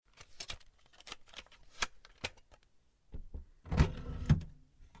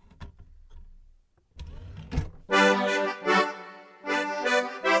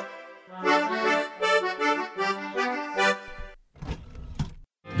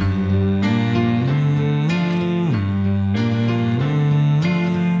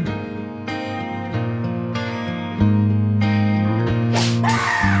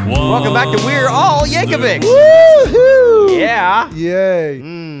Welcome back to We're All Yankovics. Woohoo! Yeah. Yay.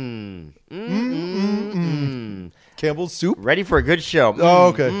 Campbell's soup? Ready for a good show. Oh,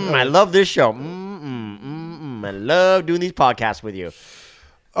 okay. I love this show. I love doing these podcasts with you.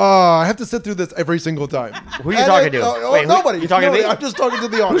 I have to sit through this every single time. Who are you talking to? Wait, nobody. You talking to me? I'm just talking to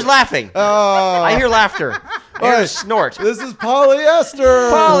the audience. Who's laughing? I hear laughter. I hear a snort. This is Polyester.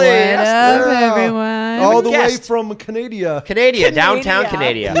 Polly. What up, Yeah. everyone? All the way guest. from Canada. Canada, downtown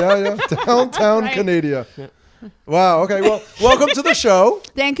Canada. Yeah. Downtown Right. Canada. Wow. Okay. Well, welcome to the show.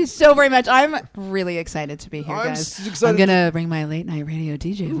 Thank you so very much. I'm really excited to be here, I'm guys. excited I'm gonna bring my late night radio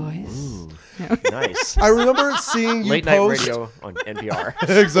DJ voice. Nice. I remember seeing you Late night post. radio on NPR.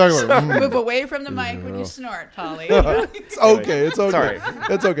 Exactly. Move away from the mic when you snort, Polly. It's okay. It's okay. Sorry.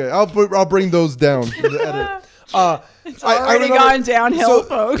 It's okay. I'll bring those down in the edit. It's already gone downhill,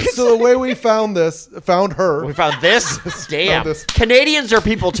 folks. So the way we found her. We found this. Damn. this. Canadians are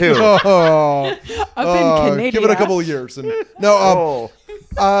people too. Oh, Up in Canada. give it a couple of years. And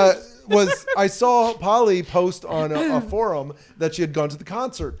I saw Polly post on a forum that she had gone to the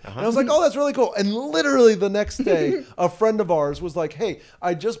concert. And I was like, oh, that's really cool. And literally the next day, a friend of ours was like, hey,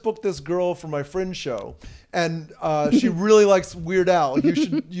 I just booked this girl for my Fringe show. And she really likes Weird Al.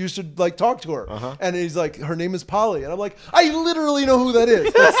 You should like talk to her. And he's like, her name is Polly. And I'm like, I literally know who that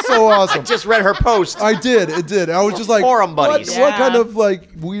is. That's so awesome. Just read her post. I did. It did. I was just like, forum buddies. What kind Yeah. of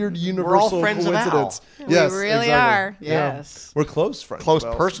like weird universal friends of Al. coincidence? We Yes, really exactly. are. Yeah. Yes. We're close friends. Close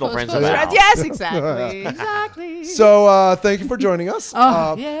Well. personal friends of Close Al. friends. Yes, exactly. Exactly. So thank you for joining us.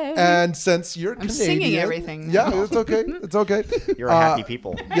 Oh, yay. And since you're I'm Canadian, singing everything Yeah, now. it's okay. It's okay. You're a happy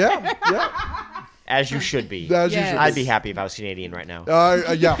people. Yeah. As you should be. As you Yes. should I'd be happy if I was Canadian right now.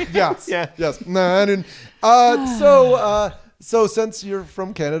 Yes. Yeah. Yes. No, I didn't. So since you're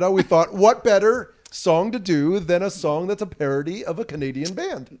from Canada, we thought, what better song to do than a song that's a parody of a Canadian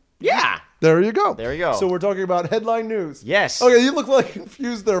band? Yeah. There you go. There you go. So we're talking about headline news. Yes. Okay, you look like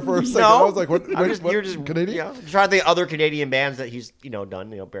confused there for a second. No. I was like, what? I'm Wait, just, what? you're just Canadian? You know, trying to think of other Canadian bands that he's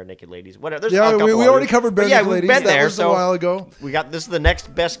done. Bare Naked Ladies. Whatever. There's a Yeah, couple we others. already covered Bare But yeah, Naked we've Ladies. been That there. was So a while ago. we got this is the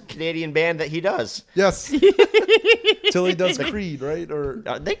next best Canadian band that he does. Yes. Till he does Creed, right? Or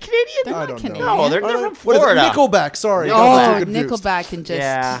Are they Canadian? They're I not don't Canadian. know. No, they're from What is it? Florida. Nickelback. Sorry. Oh, I was too confused. Nickelback and just.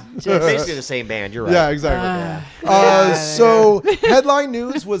 Yeah. just Basically the same band. You're right. Yeah, exactly. Yeah. So headline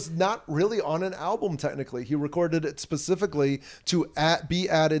news was not really on an album technically. He recorded it specifically to be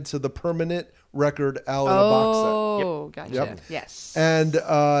added to the permanent record Al in a box Oh, gotcha. Yep. Yes. set. And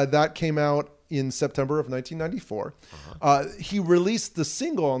that came out in September of 1994. He released the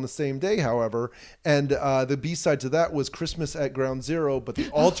single on the same day, however, and the B-side to that was Christmas at Ground Zero, but the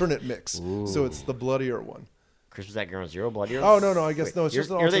alternate mix. So it's the bloodier one. Christmas at Ground Zero, Bloodier. Oh, no, I guess no, it's You're,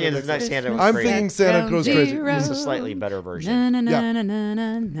 just an you're alternate thinking mix. it's not Santa Goes I'm Crazy. thinking Santa Goes Crazy. It's a slightly better version.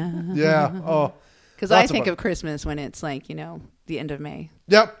 Yeah. Oh. Because I Lots of think fun. of Christmas when it's like, the end of May.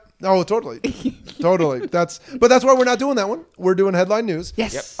 Yep. Oh, totally. Totally. That's why we're not doing that one. We're doing headline news.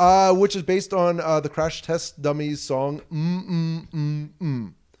 Yes. Which is based on the Crash Test Dummies song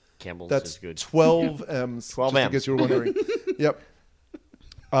Campbell's That's is good. 12 M's. 12 just in M's. case you were wondering. Yep.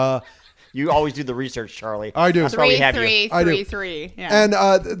 You always do the research, Charlie. I do. That's why we have you. I do. 3. Yeah.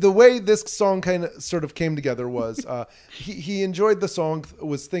 And the way this song kind of sort of came together was he enjoyed the song,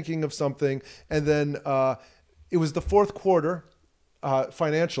 was thinking of something, and then it was the fourth quarter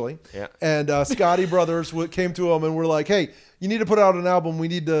financially. Yeah. And Scotty Brothers came to him and were like, "Hey, you need to put out an album. We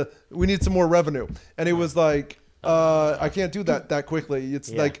need some more revenue." And he was like, "I can't do that quickly.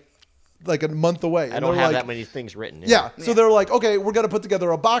 It's like a month away." And I don't they're have like, that many things written. Yeah. So they're like, okay, we're going to put together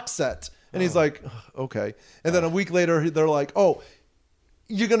a box set. And he's like, okay. And then a week later, they're like, oh,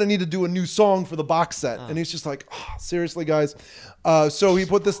 you're going to need to do a new song for the box set. And he's just like, oh, seriously, guys. So he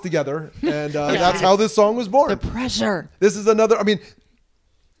put this together. And that's how this song was born. the pressure. This is another,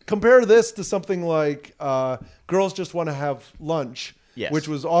 compare this to something like Girls Just Want to Have Lunch. Yes. Which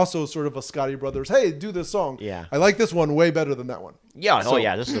was also sort of a Scotty Brothers, hey, do this song. Yeah. I like this one way better than that one. Yeah. So-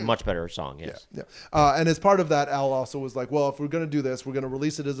 This is a much better song. Yes. Yeah. And as part of that, Al also was like, well, if we're going to do this, we're going to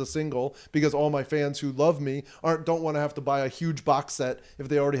release it as a single because all my fans who love me don't want to have to buy a huge box set if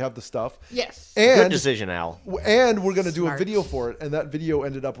they already have the stuff. Yes. Good And, decision, Al. and we're going to do a Smart. video for it. And that video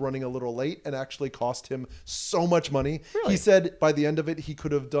ended up running a little late and actually cost him so much money. Really? He said by the end of it, he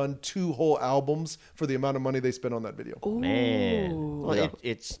could have done 2 whole albums for the amount of money they spent on that video. Man. Well, Yeah.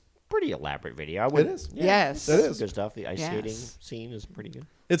 it's pretty elaborate video. I It would. is. Yeah. Yes. It is. Good stuff. The ice Yes. skating scene is pretty good.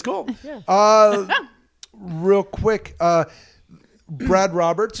 It's cool. Yeah. Real quick, Brad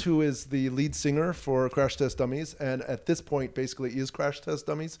Roberts, who is the lead singer for Crash Test Dummies, and at this point basically is Crash Test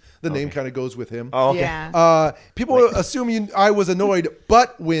Dummies. The name kind of goes with him. Oh, okay. Yeah. People assume I was annoyed,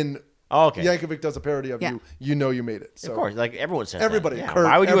 but when Oh, okay. Yankovic does a parody of you, you know you made it. So. Of course, like everyone says Everybody, that. Yeah. Kurt,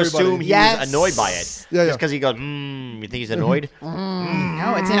 Why would you everybody. assume he Yes. was annoyed by it? Yeah, Just because he goes, you think he's annoyed?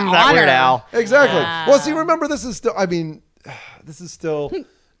 No, it's an That honor. Weird Al. Exactly. Well, see, remember, this is still, this is still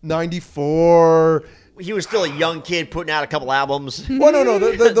 94. He was still a young kid putting out a couple albums. Well, no.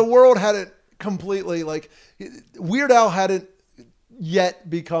 The world hadn't completely, Weird Al hadn't yet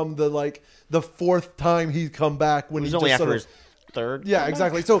become the fourth time he'd come back when It was he only just after sort his of, third. yeah,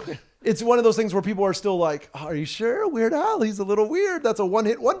 exactly. So it's one of those things where people are still like, "Are you sure Weird Al? He's a little weird. That's a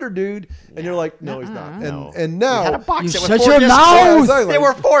one-hit wonder, dude." And you're like, "No, he's not." No. And now, He had a box You set with shut 4 your discs. mouth! Yeah, exactly. There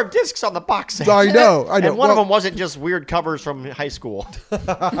were 4 discs on the box set. I know. And one of Well, them wasn't just weird covers from high school.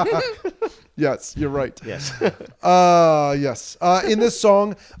 Yes, you're right. Yes. Yes. In this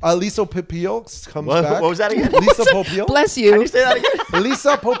song, Lisa Popiel comes What back. was that again? Lisa Popiel. Bless Can you you. say that again?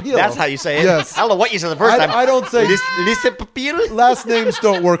 Lisa Popiel. That's how you say it. Yes. I don't know what you said the first time. I don't say. Lisa Papil? Last names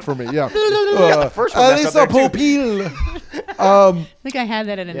don't work for me. Yeah. the first one messed Lisa up there, too. Popiel. I think I had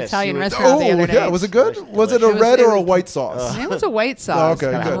that at an Yes, Italian you- restaurant the Oh, other day. yeah. Was it good? Delicious. Was it a It was- red it or a was- white sauce? It was a white sauce.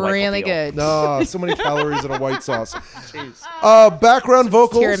 Okay, It was good. really good. No, so many calories in a white sauce. Background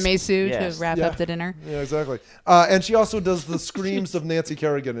vocals. Tiramisu Yes. to wrap Yeah. up the dinner. Yeah, exactly. And she also does the screams of Nancy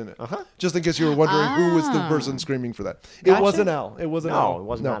Kerrigan in it. Just in case you were wondering who was the person screaming for that. It Gotcha. wasn't Al. It wasn't No, Al. it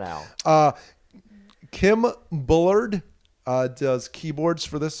was not Al. Kim Bullard does keyboards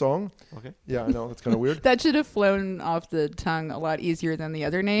for this song. Okay. Yeah, I know. That's kind of weird. That should have flown off the tongue a lot easier than the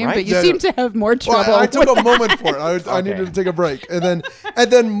other name, Right? but you Yeah, seem no. to have more trouble. Well, I took with a moment for it. I needed Okay. to take a break. And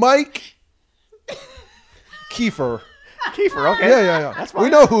then Mike Kiefer. Kiefer, okay. Yeah. That's We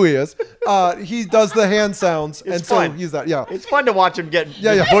fine. know who he is. He does the hand sounds, and so fun. he's that. Yeah. It's fun to watch him get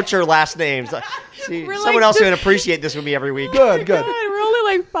Yeah. butcher last names. See, We're someone like else the- would appreciate this with me every week. Good. God, we're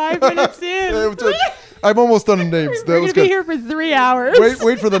only like 5 minutes in. I'm almost done in names. We're That going was to be good. here for 3 hours.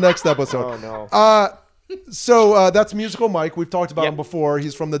 Wait for the next episode. Oh, no. So that's Musical Mike. We've talked about Yep. him before.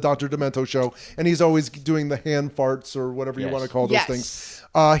 He's from the Dr. Demento show, and he's always doing the hand farts or whatever you Yes. want to call those Yes. things.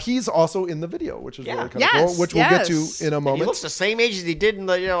 He's also in the video, which is Yeah. really kind of Yes, cool, which we'll get yes. to in a He moment. looks the same age as he did in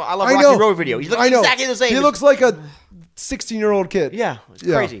the I Love I Rocky know. Road video. He looks I know. exactly the same. He looks like a 16-year-old kid. Yeah, it's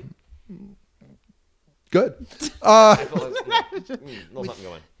Yeah. crazy. Good. No, something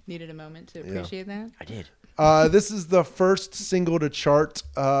going. Needed a moment to appreciate that. I did. This is the first single to chart.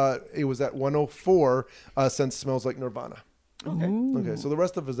 It was at 104 since Smells Like Nirvana. Okay, so the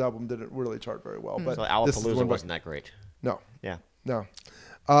rest of his album didn't really chart very well. But So this is the Alapalooza one wasn't that great. No. Yeah. No.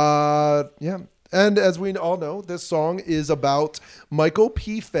 Yeah. And as we all know, this song is about Michael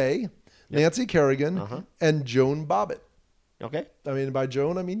P. Fay, Nancy Kerrigan, and Joan Bobbitt. Okay. I mean, by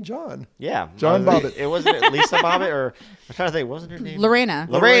Joan, I mean John. Yeah. John Bobbitt. It wasn't Lisa Bobbitt, or I'm trying to think. Wasn't her name? Lorena.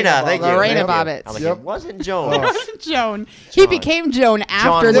 Lorena. Thank you. Lorena Thank you. Bobbitt. I'm like, Yep. it wasn't Joan. Joan. He became Joan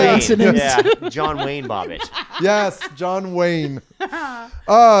after John the Wayne. incident. Yeah. John Wayne Bobbitt. Yes, John Wayne. He Yeah.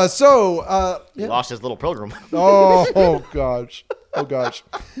 lost his little pilgrim. Oh gosh. Oh gosh.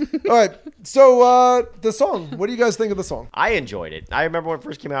 All right. So the song. What do you guys think of the song? I enjoyed it. I remember when it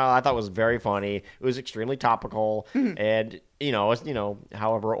first came out. I thought it was very funny. It was extremely topical, and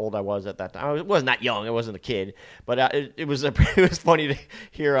however old I was at that time, I wasn't that young. I wasn't a kid, but it was funny to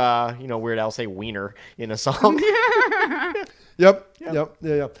hear Weird Al say "wiener" in a song. Yep.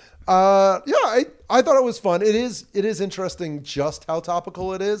 Yeah. I thought it was fun. It is interesting just how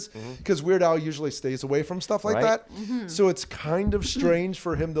topical it is because Weird Al usually stays away from stuff like Right. that. So it's kind of strange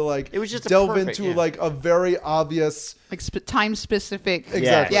for him to It was just a delve perfect- into yeah. like a very obvious. Like time specific.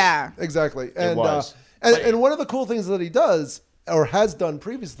 Exactly. Yeah. Exactly. And was. and one of the cool things that he does or has done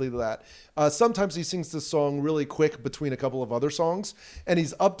previously to that, sometimes he sings this song really quick between a couple of other songs, and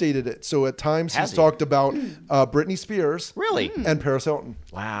he's updated it. So at times Has he's he? talked about Britney Spears Really? and Paris Hilton.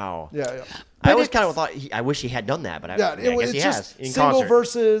 Wow. Yeah. I always it's- kind of thought I wish he had done that, but I Yeah, guess it's he just has in single concert.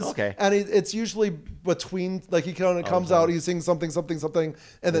 verses, Okay. and it's usually between, like he kind of comes out, he sings something,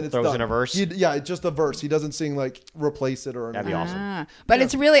 and then it's throws done. in a verse? Just a verse. He doesn't sing like replace it or That'd anything. be awesome. But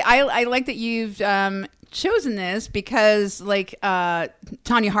it's really I like that you've chosen this because like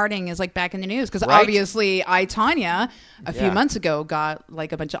Tanya Harding is like back in the news because Right. obviously Tanya a few Yeah. months ago got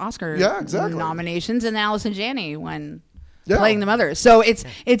like a bunch of Oscar nominations and Allison Janney won playing the mother. So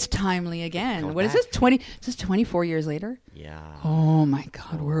it's timely again. Going What is back. this? Is this 24 years later? Yeah. Oh my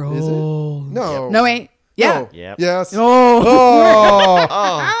God, we're Is it? old. No. No wait. Yeah. No. Yep. Yes. Oh. Oh.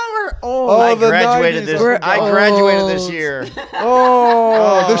 Oh, We're I graduated 90s. this year.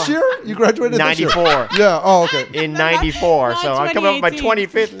 This year? You graduated 94. This year? Yeah. Oh, okay. In 94. So I'm coming up with my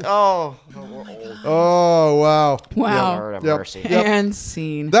 25th. Oh, we're old. Oh, wow. Wow. Lord have mercy. And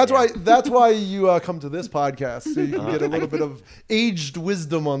scene. That's why you come to this podcast, so you can get a little bit of aged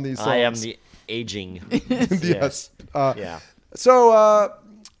wisdom on these songs. I am the aging. Yes. Yeah. So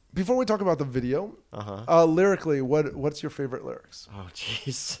before we talk about the video, lyrically, what's your favorite lyrics? Oh,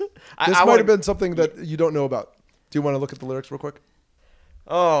 jeez. This might have been something that you don't know about. Do you want to look at the lyrics real quick?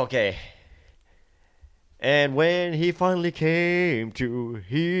 Oh, okay. And when he finally came to,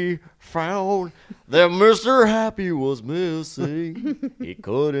 he found that Mr. Happy was missing. He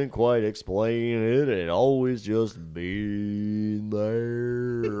couldn't quite explain it. It always just been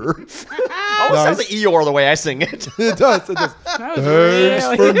there. Almost sounds like Eeyore the way I sing it. It does. Thanks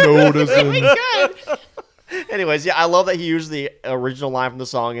for noticing. Really good. Anyways, yeah, I love that he used the original line from the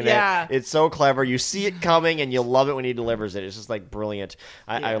song in it. It's so clever. You see it coming, and you love it when he delivers it. It's just like brilliant.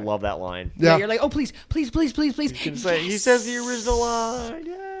 I love that line. Yeah, you're like, oh, please. He says the original line.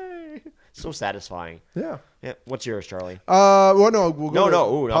 Yay! So satisfying. Yeah. What's yours, Charlie? Well, no, we'll go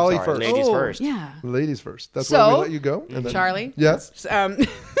no. Polly I'm sorry. first. Ladies first. Yeah. Ladies first. That's So, where we let you go. And then, Charlie? Yes.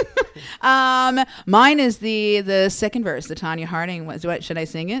 Mine is the second verse, the Tanya Harding. What should I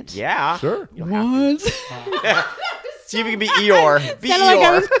sing it? Yeah. Sure. What? See if you can be Eeyore. Be Sounded like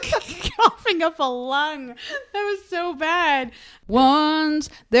I Eeyore. was coughing up a lung. That was so bad. Once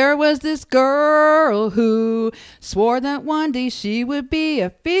there was this girl who swore that one day she would be a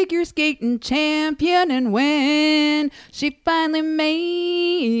figure skating champion, and when she finally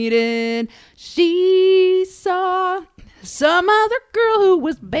made it, she saw some other girl who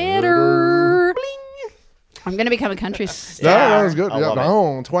was better. Bling. I'm gonna become a country star. That was good. I Yeah, love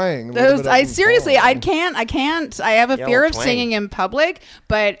it. Twang. I seriously, I can't. I have a fear of twang. singing in public.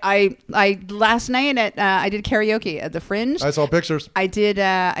 But I last night I did karaoke at the Fringe. I saw pictures. I did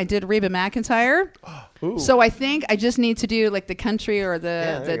Reba McEntire. Ooh. So I think I just need to do like the country or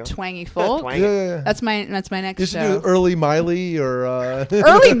there you the go. twangy folk. Twang. Yeah. That's my next You should show. do Early Miley or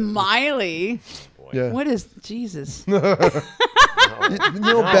Early Miley. Yeah. What is Jesus?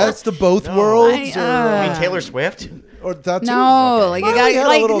 Best of both worlds, I mean Taylor Swift. or that too? No, like you Miley had got a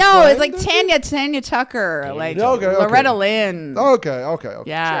like little no, it's twang, like didn't Tanya Tucker, like Okay, okay. Loretta Lynn. Okay.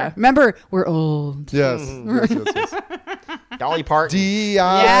 Yeah, remember we're old. Yes. Yes. Dolly Parton.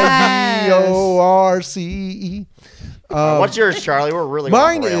 DIVORCE. What's yours, Charlie? We're really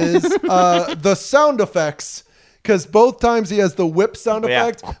Mine going off the rails. is the sound effects. Because both times he has the whip sound Yeah.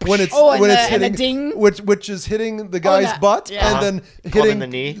 effect when it's and the hitting ding. which is hitting the guy's butt yeah. and then Clubbing hitting the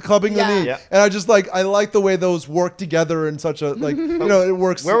knee. clubbing the knee. Yeah. And I like the way those work together in such a it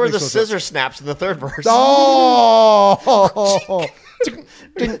works. Where were makes the no scissor snaps in the third verse? Oh.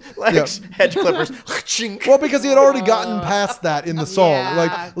 Legs, hedge clippers. Well, because he had already gotten past that in the song. Yeah.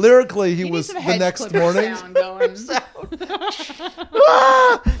 Like lyrically, he You need was some the hedge next clipper morning. sound going.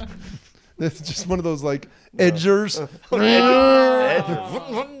 It's just one of those like edgers. No.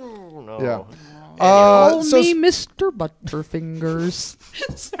 Yeah. Call So me Mr. Butterfingers.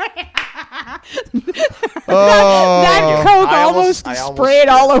 I That Coke I almost almost sprayed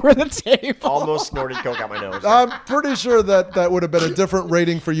all over the table. Almost snorted coke out my nose. I'm pretty sure that would have been a different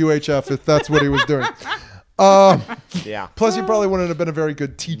rating for UHF if that's what he was doing. Yeah. Plus, he probably wouldn't have been a very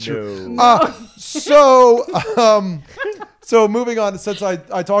good teacher. No. So moving on, since I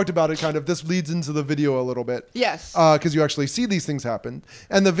talked about it, kind of, this leads into the video a little bit. Yes. Because you actually see these things happen.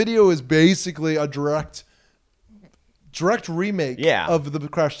 And the video is basically a direct remake of the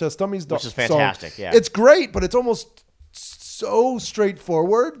Crash Test Dummies Which is song. fantastic, yeah. It's great, but it's almost so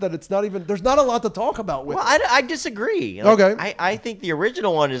straightforward that it's not even, there's not a lot to talk about with Well, it. I disagree. Like, Okay. I think the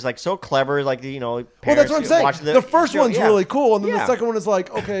original one is like so clever, like Well, parents that's what I'm saying. watching The first show. one's Yeah. really cool, and then the Yeah. second one is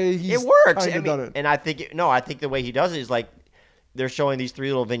like, okay, he's It works. kind of done it. And I think I think the way he does it is like they're showing these three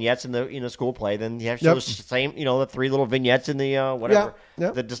little vignettes in the school play. Then you have to show the same the three little vignettes in the whatever.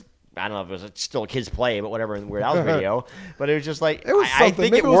 Yeah. That just I don't know if it was still a kid's play, but whatever in Weird Al's video. But it was just like It was I something.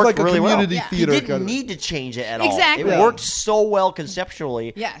 think Maybe it it was worked like a really well. community theater He didn't kind of- need to change it at all. Exactly. It worked so well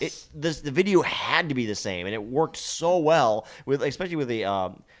conceptually. Yes. The video had to be the same, and it worked so well with especially with the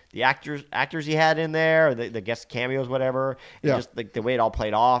actors he had in there, the guest cameos, whatever. Yeah. Just like the way it all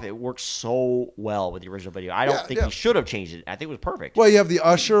played off, it worked so well with the original video. I don't think he should have changed it. I think it was perfect. Well, you have the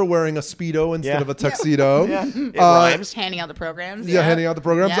usher wearing a Speedo instead of a tuxedo. It rhymes. Handing out the programs. Yeah, handing out the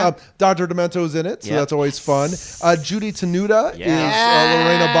programs. Yeah. Dr. Demento's in it, so Yeah. that's always fun. Judy Tenuta is Yes.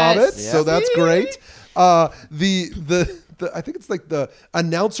 Lorena Bobbitt, so Yeah. that's great. The I think it's like the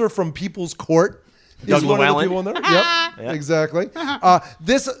announcer from People's Court Doug one of the Llewellyn. people in there. Yep, exactly.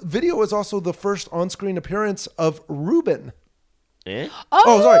 This video is also the first on-screen appearance of Ruben. Eh?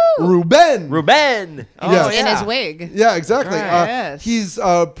 Oh, sorry, Ruben. Ruben. Oh, Yes. in yeah. his wig. Yeah, exactly. Yes. He's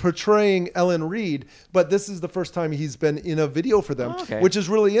portraying Ellen Reed, but this is the first time he's been in a video for them, okay. which is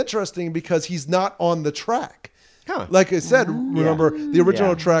really interesting because he's not on the track. Huh. Like I said, remember the original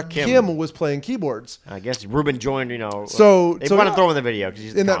Yeah. track, Kim was playing keyboards. I guess Ruben joined, So- they so want to yeah. throw him in the video because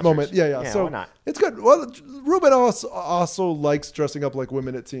he's In that concerts. moment, yeah. So why not? it's good. Well, Ruben also likes dressing up like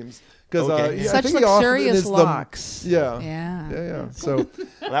women, it seems, because Okay. Such I think he often luxurious is locks. Yeah. Yeah. So, Well, that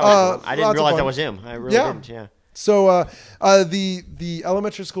was cool. I lots didn't of realize fun. that was him. I really Yeah. didn't. Yeah. so the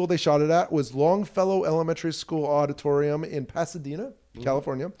elementary school they shot it at was Longfellow Elementary School Auditorium in Pasadena,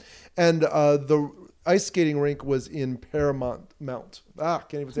 California, and the ice skating rink was in Paramount.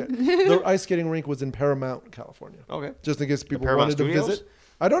 Can't even say it. The ice skating rink was in Paramount, California. Okay. Just in case people Paramount wanted to Studios? visit.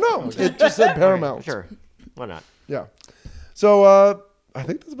 I don't know. It just said Paramount. Sure. Why not? Yeah. So I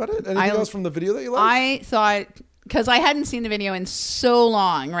think that's about it. Anything I- else from the video that you like? I thought, because I hadn't seen the video in so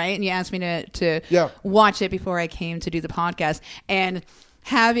long, right? And you asked me to Yeah. watch it before I came to do the podcast. And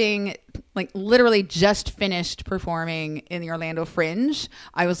having like literally just finished performing in the Orlando Fringe,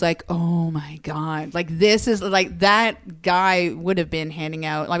 I was like, oh my God, like this is like that guy would have been handing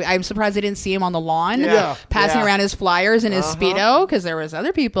out. Like, I'm surprised I didn't see him on the lawn Yeah. passing Yeah. around his flyers in his Speedo, because there was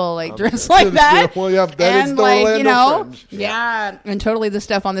other people like dressed like that. Well, yeah, that is and the like, Orlando you know, Fringe. yeah, and totally the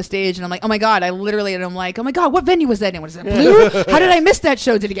stuff on the stage. And I'm like, oh my God, I'm like, oh my God, what venue was that in? Was it Blue? How did I miss that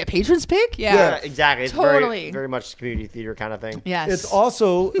show? Did he get patrons pick? Yeah, Yeah. exactly. It's Totally. very much community theater kind of thing. Yes. It's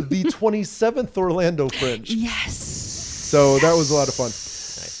also the 27th Orlando Fringe. Yes. So that was a lot of fun.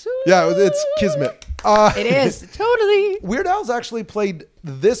 Yeah, it's Kismet. It is. Totally. Weird Al's actually played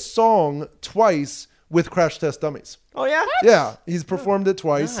this song twice with Crash Test Dummies. Oh yeah. Yeah, he's performed it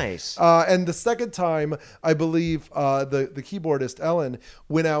twice. Nice. And the second time, I believe the keyboardist Ellen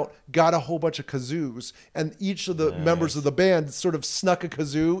went out, got a whole bunch of kazoos, and each of the members of the band sort of snuck a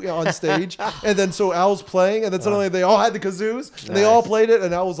kazoo on stage. And then so Al's playing, and then suddenly they all had the kazoos, and they all played it,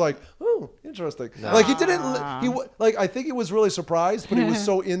 and Al was like, "Oh, interesting." Like he didn't. Like I think he was really surprised, but he was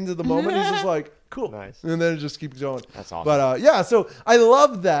so into the moment, he's just like, "Cool," Nice. and then it just keeps going. That's awesome. But yeah, so I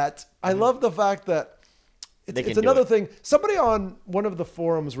love that. I love the fact that. They can It's do another it. thing. Somebody on one of the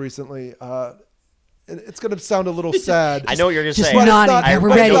forums recently, and it's going to sound a little sad. I know what you're going to Just say. But it's nod not- it. Yeah, but we're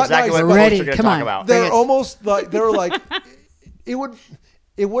it's ready. not exactly nice, what but We're ready. you're going to Come talk on. about. They're Bring it. almost like they were like it would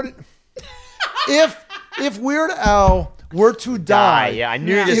if Weird Al were to die. Yeah, I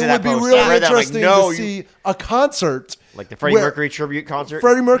knew you'd It say that would be post. really I read that, I'm like, interesting no, to see a concert like the Freddie where- Mercury tribute concert.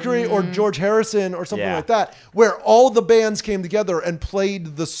 Freddie Mercury or George Harrison or something Yeah. like that, where all the bands came together and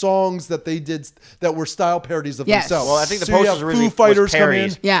played the songs that they did that were style parodies of Yes. themselves. Well, I think the So you post have was originally Foo Fighters was come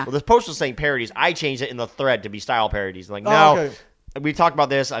parodies. in. Yeah. Well, the post was saying parodies. I changed it in the thread to be style parodies. Like, Oh, no. okay. We talked about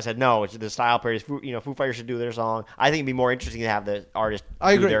this. I said no. It's the style parodies. Foo Fighters should do their song. I think it'd be more interesting to have the artist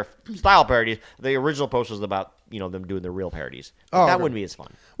I do agree. their style parodies. The original post was about them doing their real parodies. Oh, That okay. wouldn't be as fun.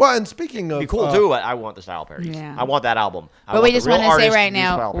 Well, and speaking of, It'd be cool too. But I want the style parodies. Yeah. I want that album. I But we want the just real want to say artist right do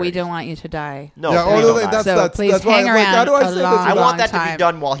now, style we parodies. don't want you to die. No, Yeah, please oh, don't no, die. that's- So please that's why hang I'm like, around how do I a say this long, I without- want that to time. be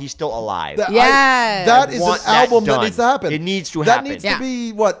done while he's still alive. Yes. that is an want that album that done. needs to happen. It needs to That happen. needs Yeah. to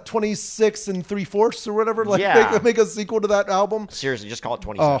be what 26 3/4 or whatever. Like Yeah. make a sequel to that album. Seriously, just call it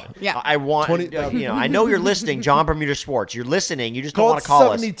 27. Yeah. I want, 20 I know you're listening, John Bermuda Sports. You're listening. You just don't Call want it to call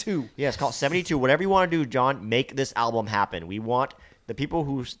 72. us. Yes, call it 72. Whatever you want to do, John, make this album happen. We want the people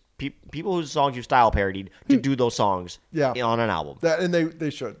whose songs you style parodied to do those songs Yeah. on an album. That and they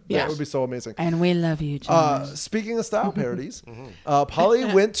should. Yes. That would be so amazing. And we love you, John. Speaking of style parodies, Mm-hmm. Polly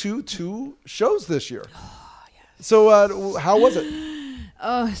went to 2 shows this year. Oh, So how was it?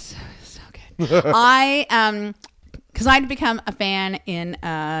 Oh, so good. I because I'd become a fan in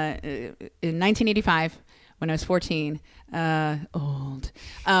 1985 when I was 14. Old.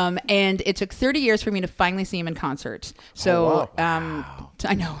 And it took 30 years for me to finally see him in concert. So,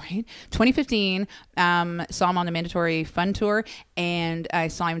 I know, right? 2015, saw him on the Mandatory Fun Tour, and I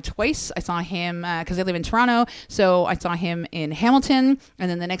saw him twice. I saw him, because I live in Toronto, so I saw him in Hamilton,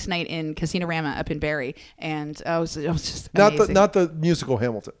 and then the next night in Casino Rama up in Barrie. And it was just amazing. Not the musical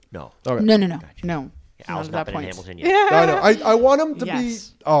Hamilton. No. Okay. No. Al's Not not at that been in point. Hamilton yet. I know. I want him to Yes.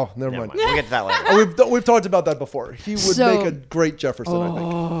 be. Oh, never Never mind. mind. We'll get to that later. Oh, we've talked about that before. He would So- make a great Jefferson, I think.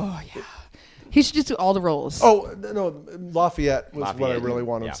 Oh, yeah. He should just do all the roles. Oh no, Lafayette was what I Lafayette, really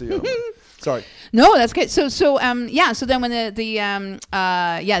want him yeah. to see. Sorry. No, that's good. So So then when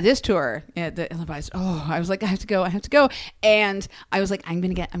this tour, the Illinois, I was like, I have to go, and I was like, I'm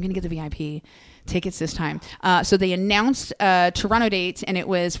gonna get the VIP tickets this time. So they announced a Toronto date, and it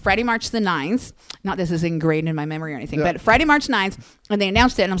was Friday, March the 9th. Not this is ingrained in my memory or anything, but Friday, March 9th, and they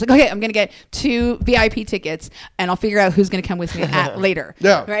announced it, and I was like, okay, I'm going to get 2 VIP tickets, and I'll figure out who's going to come with me later.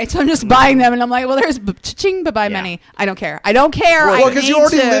 Yeah. Right? So I'm just buying them, and I'm like, well, there's ching, bye-bye money. I don't care. Well, because you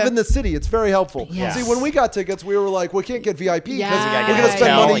already live in the city. It's very helpful. Yes. See, when we got tickets, we were like, we can't get VIP because Yeah. we're going to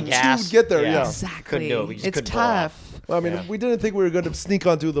spend Hotel money and gas. to get there. Yeah. Exactly. Couldn't do it. We just It's couldn't pull it off. tough. Well, I mean, we didn't think we were going to sneak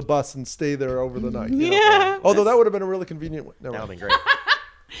onto the bus and stay there over the night. you know? Yeah. Although that would have been a really convenient way. Never That would mind. have been great.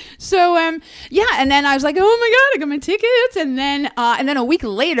 So yeah, and then I was like, oh my god, I got my tickets, and then a week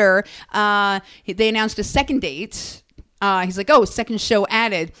later, they announced a second date. He's like, oh, second show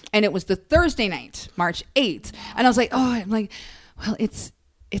added, and it was the Thursday night, March 8th, and I was like, well, it's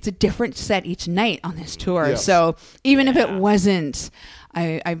a different set each night on this tour, Yeah. so even if it wasn't.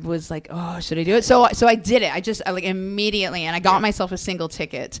 I was like, oh, should I do it? So I did it. I like immediately, and I got myself a single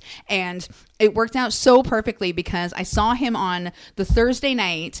ticket, and it worked out so perfectly because I saw him on the Thursday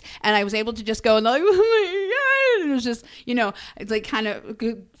night, and I was able to just go and like, oh my god, it was just it's like kind of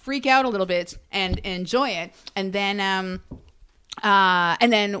freak out a little bit and enjoy it, and then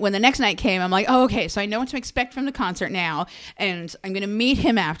when the next night came, I'm like, oh, okay, so I know what to expect from the concert now, and I'm going to meet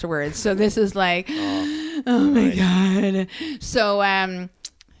him afterwards. So this is like, oh my God. So,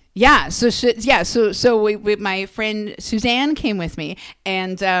 so we my friend Suzanne came with me,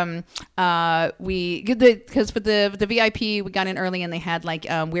 and because for the VIP, we got in early, and they had like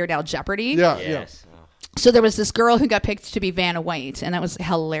Weird Al Jeopardy. Yeah. Yes. So there was this girl who got picked to be Vanna White, and that was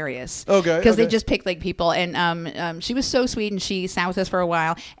hilarious. Okay, because they okay. just picked like people, and she was so sweet, and she sat with us for a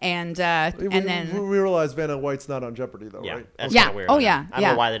while, and then We realized Vanna White's not on Jeopardy, though, Yeah. right? That's yeah, kinda weird. oh yeah, I don't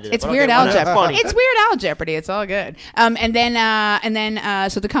yeah. know why they did it. It's but Weird okay, Al whatever. Jeopardy. Funny. It's Weird Al Jeopardy. It's all good. And then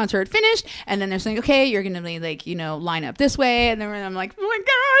so the concert finished, and then they're saying, okay, you're gonna be like line up this way, and then I'm like, oh my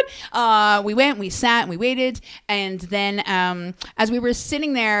god. We went, we sat, and we waited, and then as we were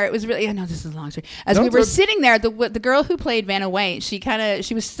sitting there, it was really. I know this is a long story. As we were sitting there, the girl who played Vanna White, she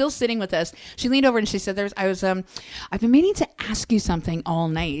was still sitting with us. She leaned over and she said, I've been meaning to ask you something all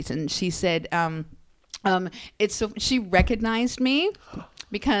night, and she said, it's so she recognized me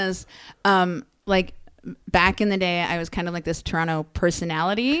because like back in the day I was kind of like this Toronto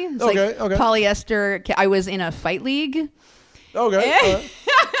personality. It's Okay, like okay. polyester. I was in a fight league. Okay. all right.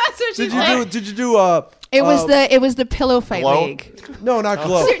 So she's Did like, you do it was the pillow fight Glow? league. No, not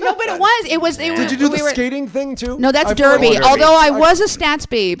glow. No, but it was. Did you do the skating thing too? No, that's I derby. forgot. Although I was a stats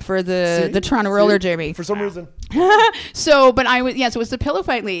babe for the See? Toronto roller See? derby. For some reason. So, but I was, so it was the pillow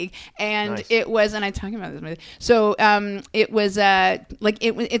fight league, and Nice. it was, and I talking about this. So, it was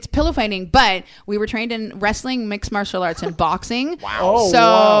it's pillow fighting, but we were trained in wrestling, mixed martial arts, and boxing. Wow. Oh, So,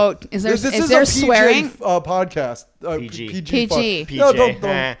 wow. is there This is is there a PJ, swearing? podcast. PG. PG. Fuck. No,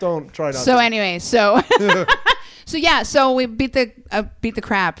 PJ. don't try not So to. anyway, so so we beat the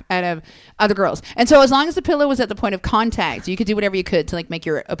crap out of other girls, and so as long as the pillow was at the point of contact, you could do whatever you could to like make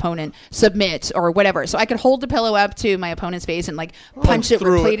your opponent submit or whatever. So I could hold the pillow up to my opponent's face and like punch it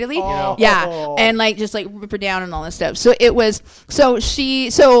through it. repeatedly, Oh. yeah, and like just like rip her down and all this stuff. So it was so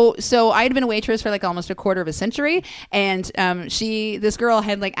I had been a waitress for like almost a quarter of a century, and this girl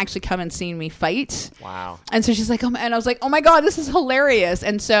had like actually come and seen me fight. Wow. And so she's like, and I was like, oh my God, this is hilarious.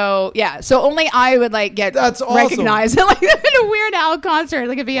 And so, so only I would like get That's awesome. recognized at like at a Weird Al concert,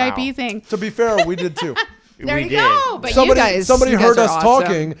 like a VIP Wow. thing. To be fair, we did too. There We you did. go. But Somebody you guys heard are us awesome.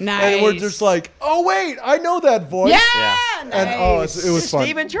 talking, Nice. and we're just like, "Oh wait, I know that voice." yeah. Yeah. And Nice. it was fun.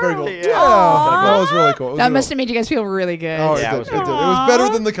 Steve and Very cool. Charlie, Yeah, yeah. that was really cool. It was That really must have made you guys feel really good. Oh, Yeah, it it did. was It good. was better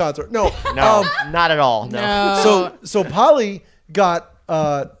than the concert. No, No, not at all. No. No. So Polly got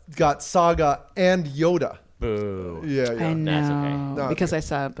Saga and Yoda. Boo. Yeah, I yeah. know. That's okay. No, because I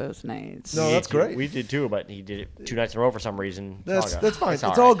saw it both nights. No, He that's did too. great. We did too, but he did it 2 nights in a row for some reason. That's Saga. fine. It's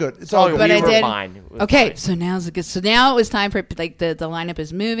right. all good. It's all good. But we I were did. fine. It was Okay, fine. so now it was time for like the lineup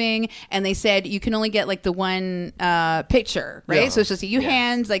is moving, and they said you can only get like the one picture, right? Yeah. So it's just you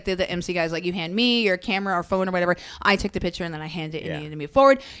hand like the MC guys like you hand me your camera or phone or whatever. I take the picture and then I hand it and you need to move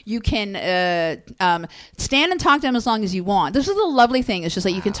forward. You can stand and talk to him as long as you want. This is the lovely thing. It's just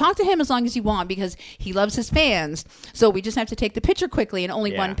like you can talk to him as long as you want because he loves his fans. So we just have to take the picture quickly and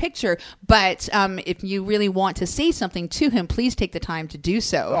only Yeah. one picture. But if you really want to say something to him, please take the time to do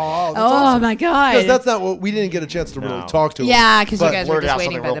so. Oh, that's awesome. My God. Because that's not what we didn't get a chance to really No. talk to. him. Yeah, because you But guys were Blurted just out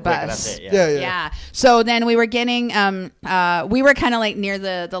waiting something by the real quick, and bus. that's it. Yeah. Yeah. So then we were getting, we were kind of like near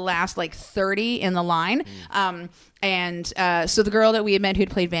the last like 30 in the line. And so the girl that we had met who'd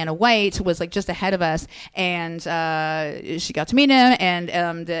played Vanna White was like just ahead of us, and she got to meet him,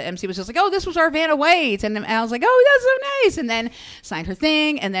 and the MC was just like, oh, this was our Vanna White, and I was like, oh, that's so nice, and then signed her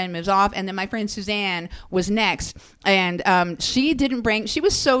thing, and then moves off, and then my friend Suzanne was next, and she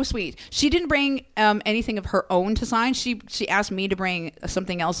was so sweet. She didn't bring anything of her own to sign. She asked me to bring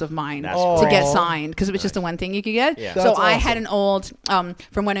something else of mine to get signed, because it was just the one thing you could get. Yeah. So That's I awesome. had an old,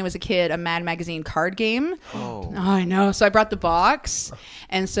 from when I was a kid, a Mad Magazine card game. Oh. I know. So I brought the box,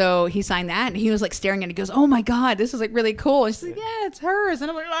 and so he signed that, and he was like staring at it. He goes, "Oh my god, this is like really cool." And she's like, "Yeah, it's hers," and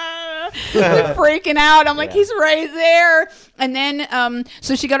I'm like, like freaking out. I'm like, "He's right there." And then,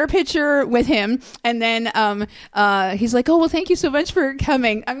 so she got her picture with him, and then he's like, "Oh well, thank you so much for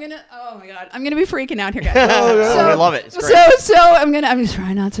coming." Oh my god, I'm gonna be freaking out here, guys. I love it. It's great. So I'm just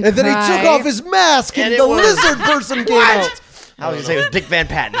trying not to. And then he cry. took off his mask, and And it the was- lizard person came out. I was gonna say it was Dick Van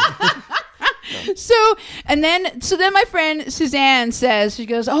Patten. So then my friend Suzanne says, she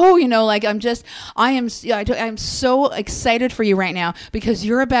goes, "Oh, like I am so excited for you right now because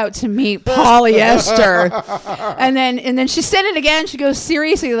you're about to meet polyester." and then she said it again. She goes,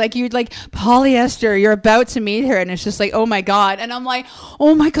 "Seriously, like polyester, you're about to meet her." And it's just like, oh my god. And I'm like,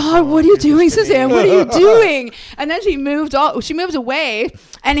 oh my god, what are you doing, Suzanne? What are you doing? And then she moved away,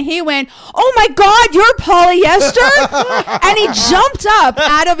 and he went, "Oh my god, you're polyester!" And he jumped up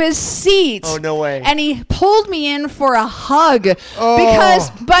out of his seat. Oh, no way. And he pulled me in for a hug Oh.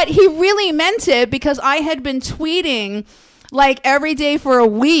 but he really meant it because I had been tweeting like every day for a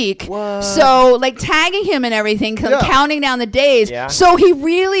week. What? So like tagging him and everything, counting down the days. Yeah. So he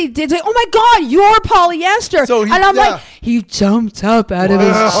really did say, "Oh my god, you're polyester." So he- and I'm yeah. like, he jumped up out of his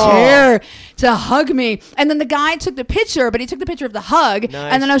Wow. chair to hug me. And then the guy took the picture, but he took the picture of the hug.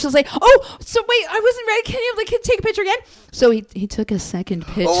 Nice. And then I was just like, "Oh, so wait, I wasn't ready. Can you take a picture again?" So he took a second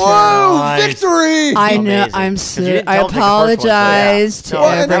picture. Whoa, Nice. victory! I know. Amazing. I'm 'Cause so. you didn't I tell him to take the first one, so yeah. apologize to No,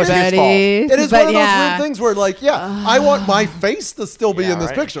 and that was his fault. everybody. It is but one of those yeah. weird things where, like, I want my face to still be Yeah, in this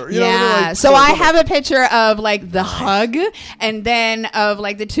right. picture. You know what I Yeah. mean? Like, So I have a picture of like the hug, and then of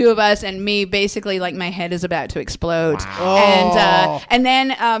like the two of us and me. Basically, like my head is about to explode. Oh. And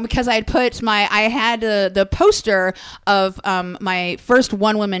then because I had the poster of my first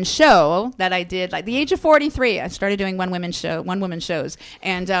one woman show that I did like the age of 43. I started doing one woman shows,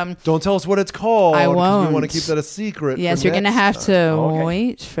 and Don't tell us what it's called. I 'cause won't. We want to keep that a secret. yes, for you're gonna next have time. to Okay.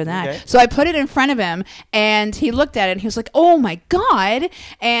 wait for that. Okay. So I put it in front of him, and he looked at it, and he was like, "Oh my god!"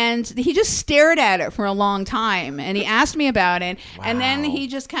 And he just stared at it for a long time, and he asked me about it, and then Wow. he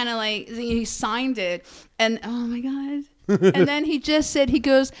just kind of like he signed it, and oh my god. And then he just said, he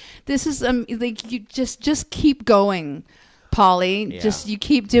goes, "This is like you just keep going, Polly. Yeah. Just you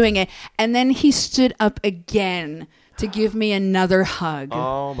keep doing it." And then he stood up again to give me another hug.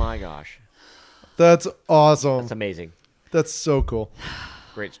 Oh my gosh, That's awesome. that's amazing. That's so cool.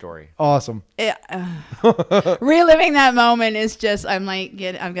 Great story. Awesome. Reliving that moment is just I've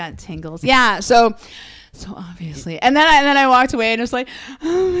got tingles. Yeah, so obviously, and then I walked away and it was like,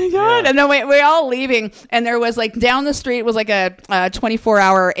 oh my god. Yeah. And then we're all leaving, and there was like down the street was like a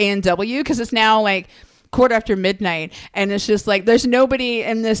 24-hour A&W because it's now like 1:15, and it's just like there's nobody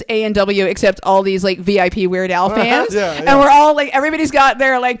in this A&W except all these like VIP Weird Al fans. Yeah, And yeah. we're all like, everybody's got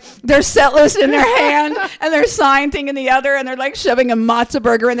their set list in their hand and their sign thing in the other, and they're like shoving a matzo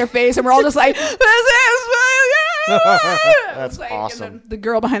burger in their face, and we're all just like, "This is That's like, awesome. and the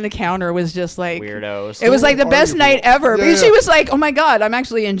girl behind the counter was just like, Weirdos. it was like the Who are best you night people? ever Yeah, because yeah. she was like, "Oh my god, I'm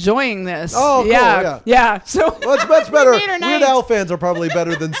actually enjoying this." Oh, cool, yeah. So Well, it's much better. made her Weird night. Al fans are probably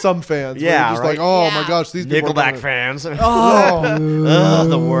better than some fans. where Yeah, you're just right. like, oh Yeah. my gosh, these people are Nickelback gonna- fans. Oh. Ugh,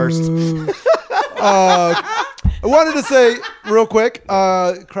 the worst. I wanted to say real quick,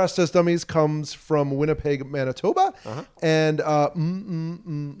 Crash Test Dummies comes from Winnipeg, Manitoba, and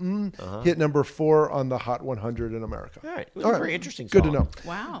hit number 4 on the Hot 100 in America. All right. It was All a right. very interesting Good song. to know.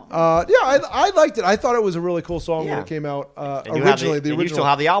 wow. I liked it. I thought it was a really cool song when Yeah. it came out And you originally. have the the and you original. still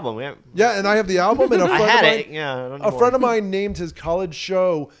have the album. Yeah. Yeah, and I have the album, and a I friend had of mine, it. Yeah. I don't a anymore. friend of mine named his college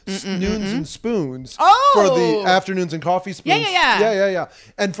show Noons and Spoons Oh! for the afternoons and coffee spoons. Yeah.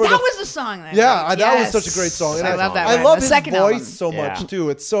 And for That the was the song. That yeah, I that was Yes. such a great song. And I love that I one. love The his second voice album. so Yeah. much too.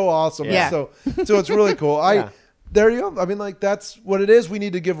 It's so awesome. Yeah. So it's really cool. Yeah. There you go. I mean, like that's what it is. We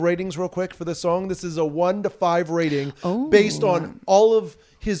need to give ratings real quick for this song. This is a 1 to 5 rating based on all of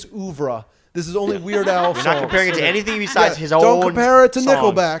his oeuvre. This is only Weird Al You're songs. not comparing it to anything besides his own. Don't compare it to songs.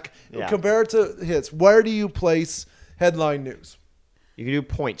 Nickelback. Yeah. Compare it to hits. Where do you place headline news? You can do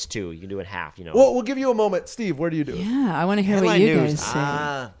points too. You can do it half. You know. Well, we'll give you a moment. Steve, where do you do it? Yeah, I want to hear what Headline you news. guys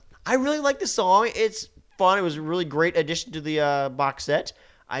say. I really like the song. It's fun. It was a really great addition to the box set.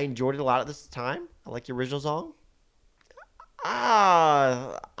 I enjoyed it a lot at this time. I like the original song.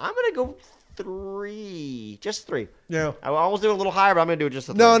 I'm gonna go 3, just 3. Yeah. I almost do a little higher, but I'm gonna do just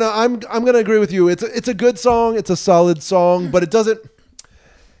a 3. No, I'm gonna agree with you. It's a good song. It's a solid song, but it doesn't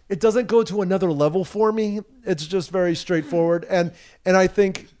go to another level for me. It's just very straightforward, and I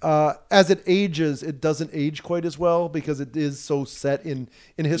think as it ages, it doesn't age quite as well because it is so set in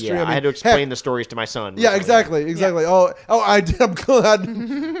history. Yeah, I mean, had to explain the stories to my son. Yeah, exactly. Oh, I'm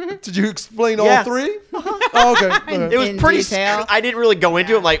glad. Did you explain all 3? Oh, okay. It was In pretty. detail. I didn't really go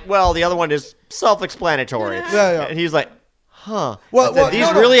into it. Like, well, the other one is self-explanatory. Yeah. And he's like, huh. Well, I said,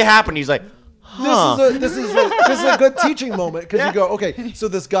 these no. really happened. He's like, huh. This is a good teaching moment because you go, okay, so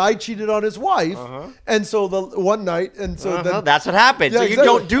this guy cheated on his wife, and so the one night, and so then That's what happened. Yeah, So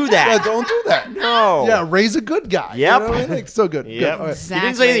exactly. you don't do that. Yeah, don't do that. No. Yeah, raise a good guy. Yep. You know what I mean? Like, so good. Yep. Good. All right. Exactly. You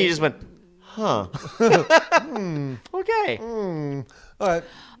didn't say anything. You just went, huh. Okay. All right.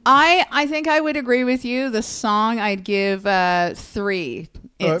 I think I would agree with you. The song I'd give 3.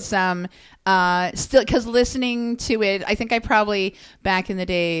 It's still because listening to it, I think I probably back in the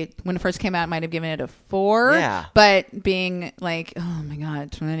day when it first came out might have given it a 4. Yeah. But being like, oh my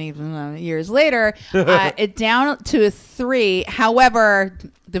god, 20 years later, it down to a 3. However,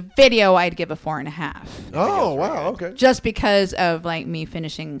 the video I'd give a 4.5. Oh, wow. Okay. Just because of like me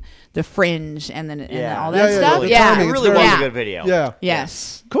finishing The Fringe and then and Yeah. all that Yeah, stuff. the Yeah, timing, It it's really was very- a good video. Yeah.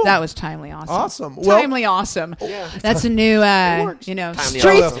 Yes. Cool. That was timely awesome. Awesome. Well- Timely awesome. Yeah. That's a new works.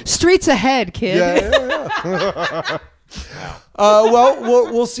 Timely awesome. streets ahead, kid. Yeah. Well,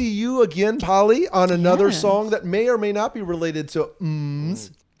 we'll see you again, Polly, on another Yes. song that may or may not be related to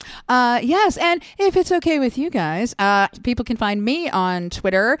Yes, and if it's okay with you guys, people can find me on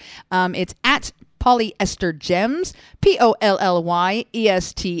Twitter. It's at Polyester Gems,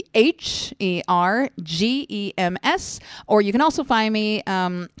 POLLYESTHERGEMS, or you can also find me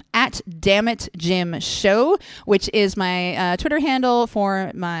at Dammit Jim Show, which is my Twitter handle for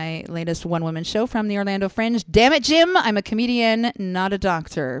my latest one-woman show from the Orlando Fringe. Dammit Jim, I'm a comedian, not a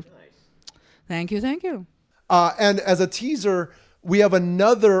doctor. Thank you. And as a teaser, we have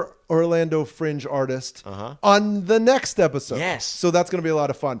another Orlando Fringe artist on the next episode. Yes. So that's going to be a lot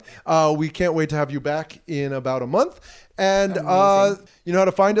of fun. We can't wait to have you back in about a month. And you know how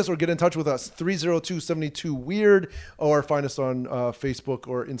to find us or get in touch with us, 302-72-WEIRD, or find us on Facebook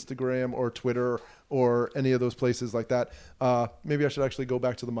or Instagram or Twitter or any of those places like that. Maybe I should actually go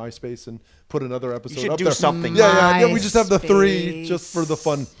back to the MySpace and put another episode You should up do there. something. Yeah, we just have the 3 MySpace. just for the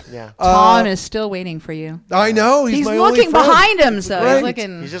fun. Yeah. Tom is still waiting for you. I know. He's my only looking friend. behind him, so Right. he's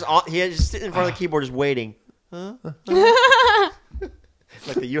looking. He's just sitting in front of the keyboard, just waiting. Huh?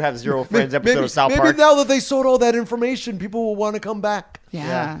 Like the You Have Zero Friends episode of South Park. Maybe now that they sold all that information, people will want to come back.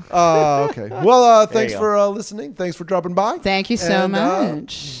 Yeah. Okay. Well, thanks you for listening. Thanks for dropping by. Thank you so And,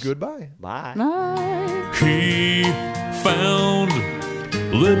 much. Goodbye. Bye. Bye. He found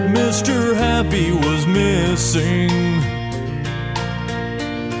that Mr. Happy was missing.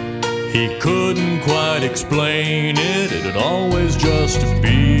 He couldn't quite explain it. It had always just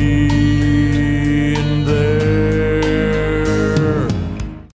been there.